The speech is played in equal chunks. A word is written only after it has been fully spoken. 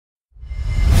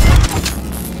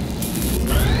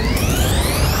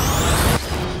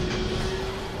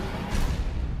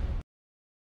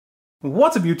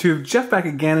What's up YouTube, Jeff back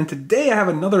again, and today I have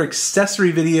another accessory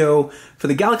video for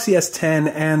the Galaxy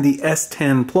S10 and the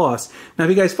S10 Plus. Now if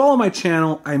you guys follow my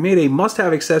channel, I made a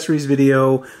must-have accessories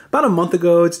video about a month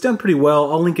ago. It's done pretty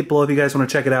well. I'll link it below if you guys want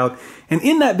to check it out. And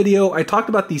in that video, I talked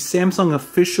about the Samsung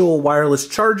official wireless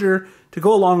charger to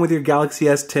go along with your Galaxy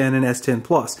S10 and S10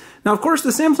 Plus. Now, of course, the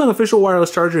Samsung official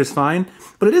wireless charger is fine,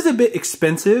 but it is a bit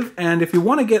expensive, and if you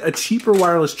want to get a cheaper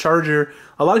wireless charger,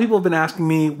 a lot of people have been asking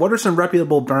me, what are some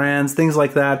reputable brands, things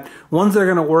like that, ones that are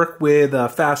going to work with a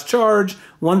fast charge,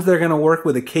 ones that are going to work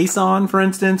with a case on, for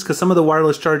instance, because some of the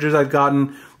wireless chargers I've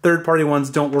gotten, third-party ones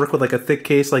don't work with like a thick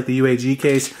case like the UAG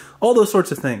case, all those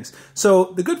sorts of things.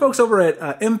 So the good folks over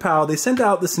at MPOW, they sent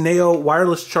out this Neo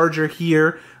wireless charger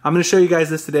here. I'm going to show you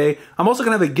guys this today. I'm also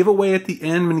going to have a giveaway at the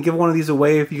end. I'm going to give one of these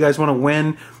away if you guys want to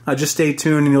win. Just stay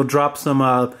tuned and you'll drop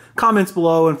some comments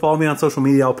below and follow me on social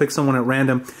media. I'll pick someone at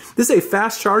random. This is a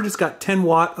fast charge. It's got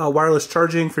 10-watt wireless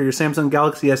charging for your Samsung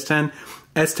Galaxy S10,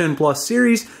 S10 Plus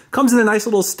series. Comes in a nice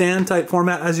little stand type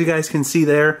format, as you guys can see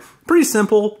there. Pretty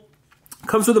simple.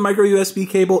 Comes with a micro USB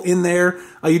cable in there.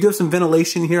 You do have some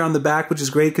ventilation here on the back, which is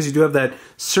great because you do have that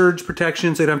surge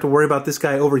protection, so you don't have to worry about this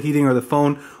guy overheating or the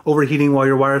phone overheating while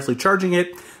you're wirelessly charging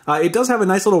it. It does have a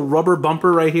nice little rubber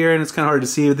bumper right here, and it's kind of hard to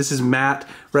see. This is matte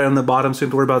right on the bottom, so you don't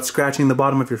have to worry about scratching the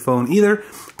bottom of your phone either.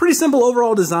 Pretty simple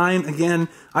overall design. Again,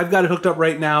 I've got it hooked up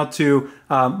right now to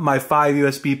my 5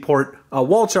 USB port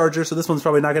wall charger, so this one's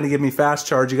probably not going to give me fast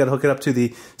charge. You got to hook it up to the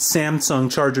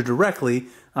Samsung charger directly.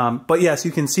 But yes,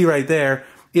 you can see right there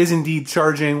is indeed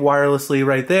charging wirelessly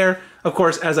right there. Of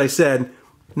course, as I said,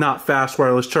 not fast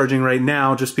wireless charging right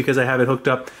now just because I have it hooked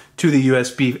up to the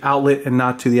USB outlet and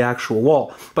not to the actual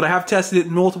wall. But I have tested it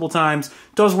multiple times.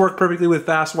 It does work perfectly with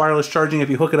fast wireless charging if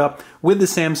you hook it up with the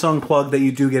Samsung plug that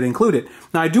you do get included.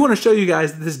 Now I do want to show you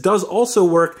guys that this does also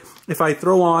work if I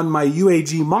throw on my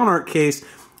UAG Monarch case.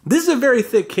 This is a very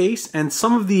thick case, and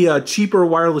some of the cheaper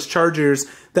wireless chargers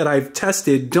that I've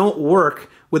tested don't work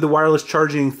with the wireless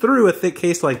charging through a thick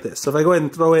case like this. So if I go ahead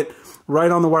and throw it right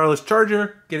on the wireless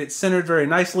charger, get it centered very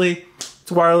nicely,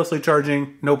 it's wirelessly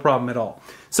charging, no problem at all.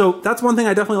 So that's one thing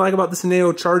I definitely like about this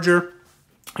Neo charger.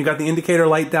 You got the indicator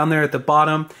light down there at the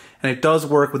bottom, and it does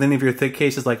work with any of your thick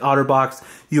cases like OtterBox,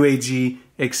 UAG,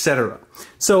 etc.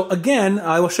 So again,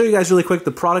 I will show you guys really quick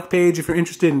the product page. If you're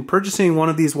interested in purchasing one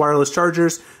of these wireless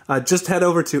chargers, just head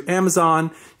over to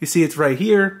Amazon. You see it's right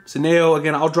here. So Neo,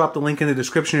 again, I'll drop the link in the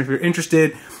description if you're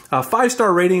interested.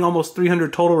 5-star rating, almost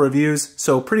 300 total reviews,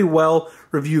 so pretty well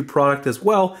reviewed product as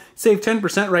well. Save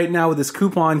 10% right now with this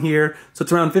coupon here, so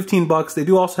it's around 15 bucks. They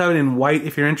do also have it in white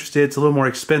if you're interested. It's a little more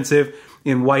expensive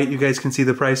in white. You guys can see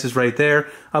the prices right there.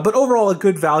 But overall, a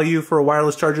good value for a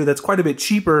wireless charger that's quite a bit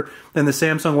cheaper than the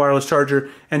Samsung wireless charger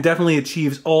and definitely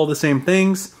achieves all the same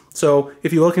things. So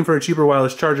if you're looking for a cheaper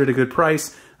wireless charger at a good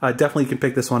price, definitely can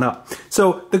pick this one up.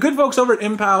 So the good folks over at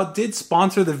MPOW did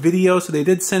sponsor the video, so they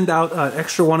did send out an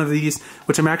extra one of these,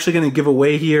 which I'm actually going to give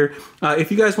away here.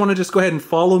 If you guys want to just go ahead and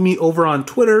follow me over on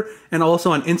Twitter and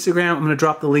also on Instagram, I'm going to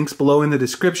drop the links below in the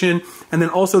description, and then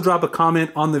also drop a comment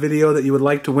on the video that you would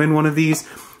like to win one of these.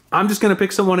 I'm just going to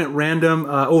pick someone at random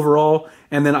overall,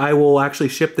 and then I will actually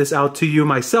ship this out to you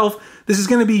myself. This is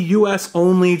going to be US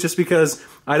only just because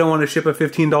I don't want to ship a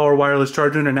 $15 wireless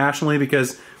charger internationally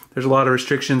because there's a lot of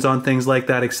restrictions on things like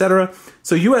that, etc.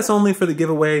 So US only for the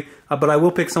giveaway, but I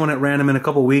will pick someone at random in a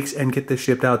couple weeks and get this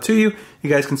shipped out to you. You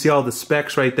guys can see all the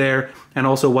specs right there and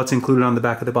also what's included on the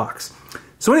back of the box.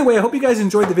 So anyway, I hope you guys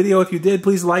enjoyed the video. If you did,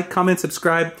 please like, comment,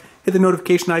 subscribe, hit the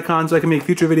notification icon so I can make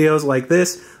future videos like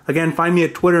this. Again, find me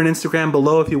at Twitter and Instagram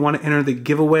below if you want to enter the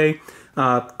giveaway.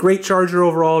 Great charger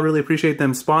overall. Really appreciate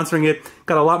them sponsoring it.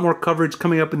 Got a lot more coverage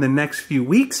coming up in the next few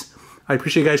weeks. I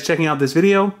appreciate you guys checking out this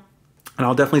video, and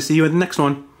I'll definitely see you in the next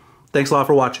one. Thanks a lot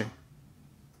for watching.